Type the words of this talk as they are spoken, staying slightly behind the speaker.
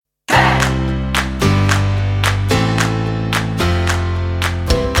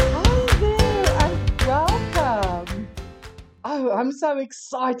I'm so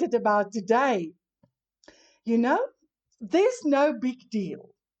excited about today. You know, there's no big deal.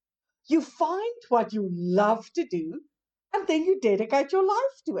 You find what you love to do and then you dedicate your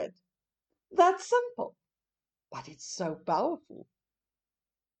life to it. That's simple, but it's so powerful.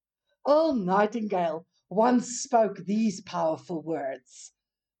 Earl Nightingale once spoke these powerful words: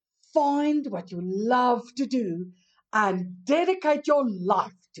 find what you love to do and dedicate your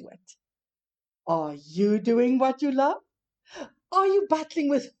life to it. Are you doing what you love? Are you battling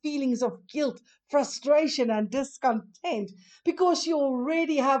with feelings of guilt, frustration, and discontent because you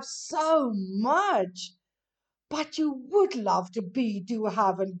already have so much, but you would love to be, do,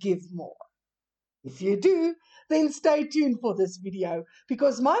 have, and give more? If you do, then stay tuned for this video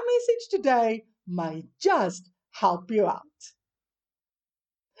because my message today may just help you out.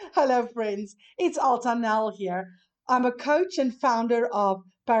 Hello, friends. It's Altanel here. I'm a coach and founder of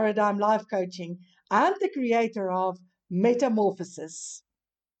Paradigm Life Coaching and the creator of Metamorphosis.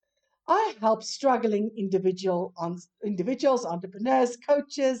 I help struggling individuals, entrepreneurs,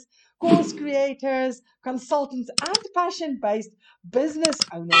 coaches, course creators, consultants, and passion-based business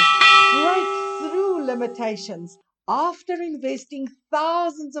owners break through limitations after investing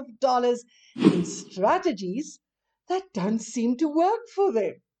thousands of dollars in strategies that don't seem to work for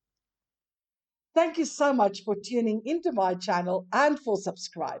them. Thank you so much for tuning into my channel and for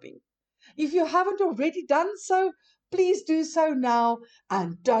subscribing. If you haven't already done so, please do so now,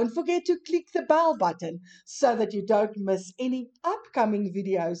 and don't forget to click the bell button so that you don't miss any upcoming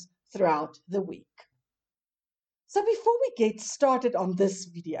videos throughout the week. So before we get started on this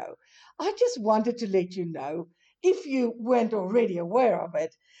video, I just wanted to let you know, if you weren't already aware of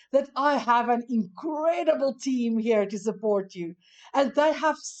it, that I have an incredible team here to support you. And they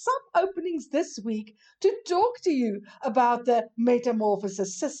have some openings this week to talk to you about the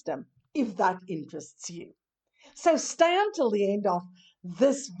Metamorphosis system, if that interests you. So stay until the end of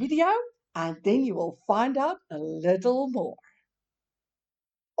this video, and then you will find out a little more.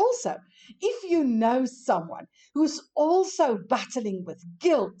 Also, if you know someone who's also battling with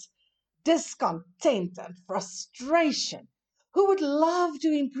guilt, discontent, and frustration, who would love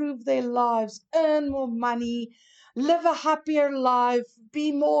to improve their lives, earn more money, live a happier life,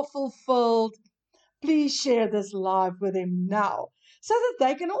 be more fulfilled, please share this live with them now so that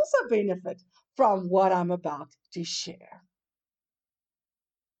they can also benefit from what I'm about to share.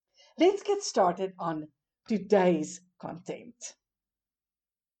 Let's get started on today's content.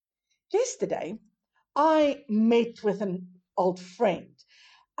 Yesterday, I met with an old friend,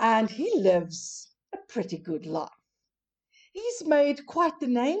 and he lives a pretty good life. He's made quite the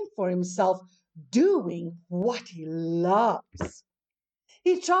name for himself doing what he loves.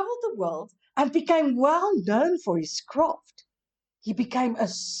 He traveled the world and became well known for his craft. He became a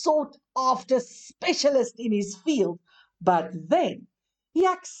sought-after specialist in his field, but then he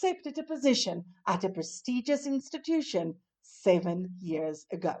accepted a position at a prestigious institution 7 years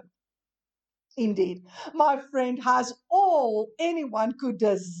ago. Indeed, my friend has all anyone could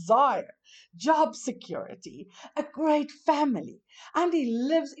desire: job security, a great family, and he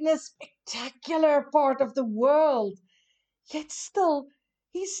lives in a spectacular part of the world. Yet still,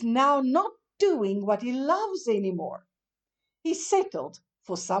 he's now not doing what he loves anymore. He settled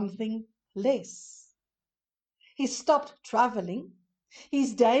for something less. He stopped traveling.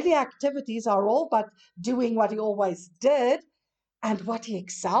 His daily activities are all but doing what he always did and what he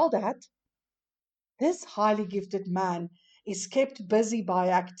excelled at. This highly gifted man is kept busy by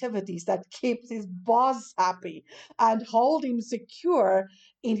activities that keep his boss happy and hold him secure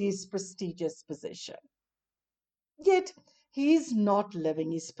in his prestigious position. Yet he is not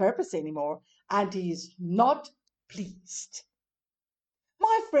living his purpose anymore, and he is not pleased.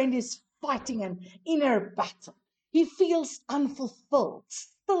 My friend is fighting an inner battle. He feels unfulfilled,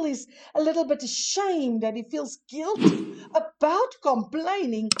 still is a little bit ashamed, and he feels guilty about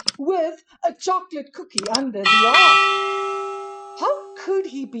complaining with a chocolate cookie under the arm. How could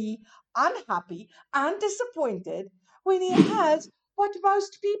he be unhappy and disappointed when he has what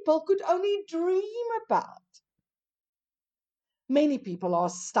most people could only dream about? Many people are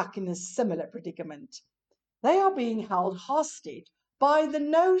stuck in a similar predicament. They are being held hostage by the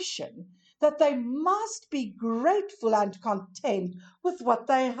notion that they must be grateful and content with what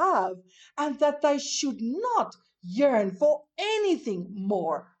they have, and that they should not yearn for anything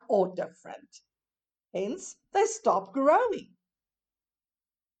more or different. Hence, they stop growing.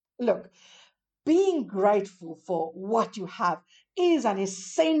 Look, being grateful for what you have is an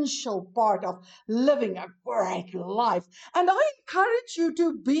essential part of living a great life. And I encourage you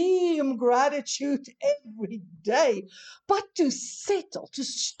to beam gratitude every day, but to settle, to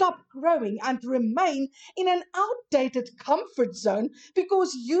stop growing and remain in an outdated comfort zone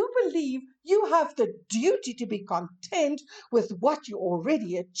because you believe you have the duty to be content with what you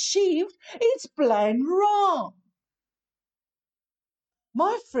already achieved, it's plain wrong.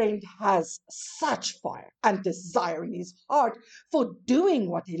 My friend has such fire and desire in his heart for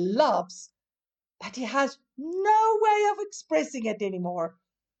doing what he loves, but he has no way of expressing it anymore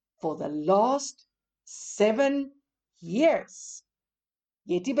for the last 7 years.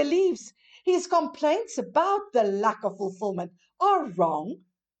 Yet he believes his complaints about the lack of fulfillment are wrong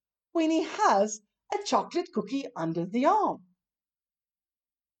when he has a chocolate cookie under the arm.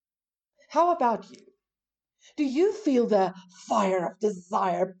 How about you? Do you feel the fire of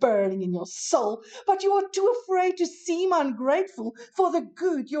desire burning in your soul, but you are too afraid to seem ungrateful for the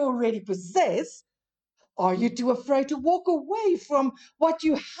good you already possess? Are you too afraid to walk away from what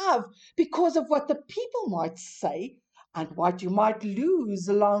you have because of what the people might say and what you might lose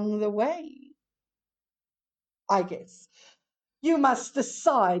along the way? I guess you must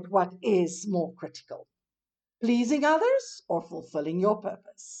decide what is more critical, pleasing others or fulfilling your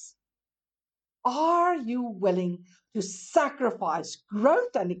purpose. Are you willing to sacrifice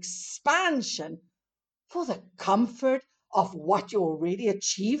growth and expansion for the comfort of what you already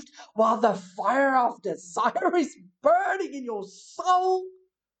achieved while the fire of desire is burning in your soul?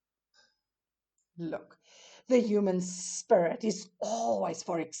 Look, the human spirit is always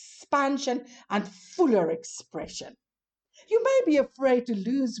for expansion and fuller expression. You may be afraid to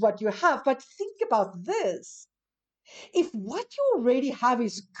lose what you have, but think about this. If what you already have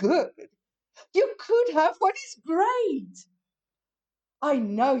is good, you could have what is great. I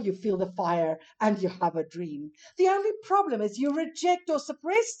know you feel the fire and you have a dream. The only problem is you reject or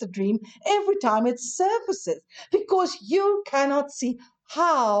suppress the dream every time it surfaces because you cannot see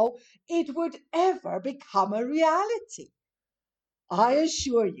how it would ever become a reality. I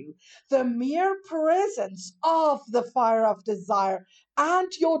assure you, the mere presence of the fire of desire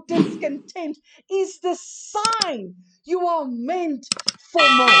and your discontent is the sign you are meant for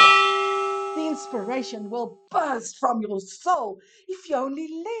more. The inspiration will burst from your soul if you only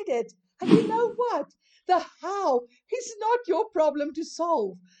let it. And you know what? The how is not your problem to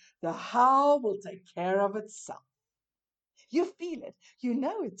solve. The how will take care of itself. You feel it, you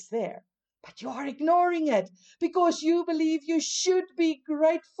know it's there, but you are ignoring it because you believe you should be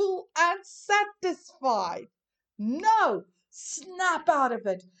grateful and satisfied. No, snap out of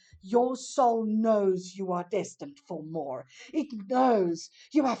it. Your soul knows you are destined for more. It knows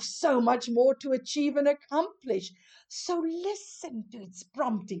you have so much more to achieve and accomplish. So listen to its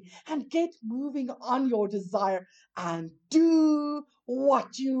prompting and get moving on your desire and do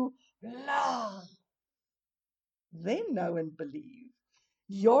what you love. Then know and believe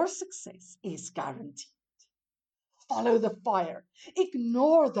your success is guaranteed. Follow the fire.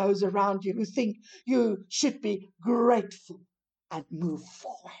 Ignore those around you who think you should be grateful and move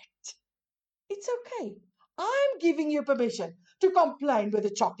forward. It's okay. I'm giving you permission to complain with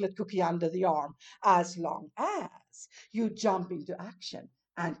a chocolate cookie under the arm as long as you jump into action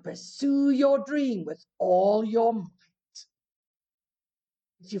and pursue your dream with all your might.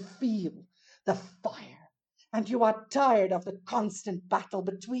 You feel the fire and you are tired of the constant battle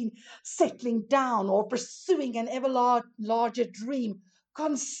between settling down or pursuing an ever larger dream,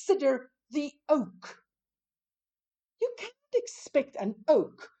 consider the oak. You cannot expect an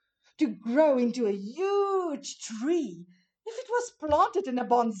oak to grow into a huge tree if it was planted in a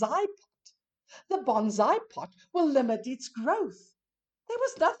bonsai pot. The bonsai pot will limit its growth. There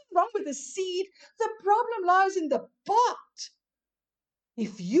was nothing wrong with the seed. The problem lies in the pot.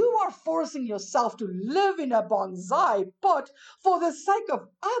 If you are forcing yourself to live in a bonsai pot for the sake of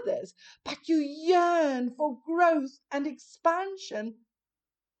others, but you yearn for growth and expansion,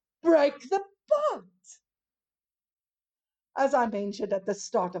 break the pot. As I mentioned at the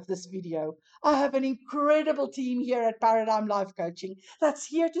start of this video, I have an incredible team here at Paradigm Life Coaching that's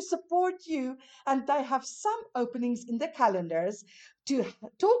here to support you, and they have some openings in the calendars to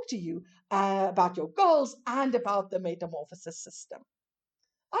talk to you about your goals and about the metamorphosis system.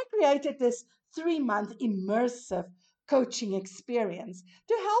 I created this 3-month immersive coaching experience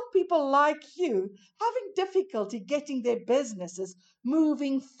to help people like you having difficulty getting their businesses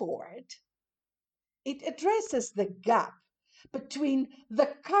moving forward. It addresses the gap between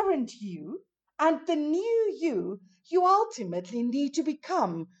the current you and the new you ultimately need to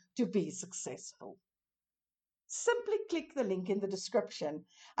become to be successful. Simply click the link in the description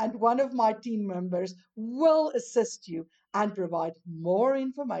and one of my team members will assist you and provide more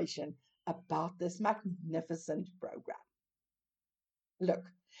information about this magnificent program. Look,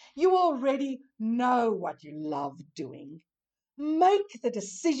 you already know what you love doing. Make the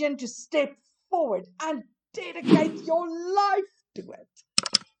decision to step forward and dedicate your life to it.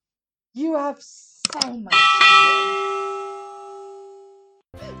 You have so much to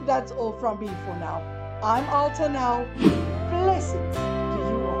give. That's all from me for now. I'm Alta now. Blessings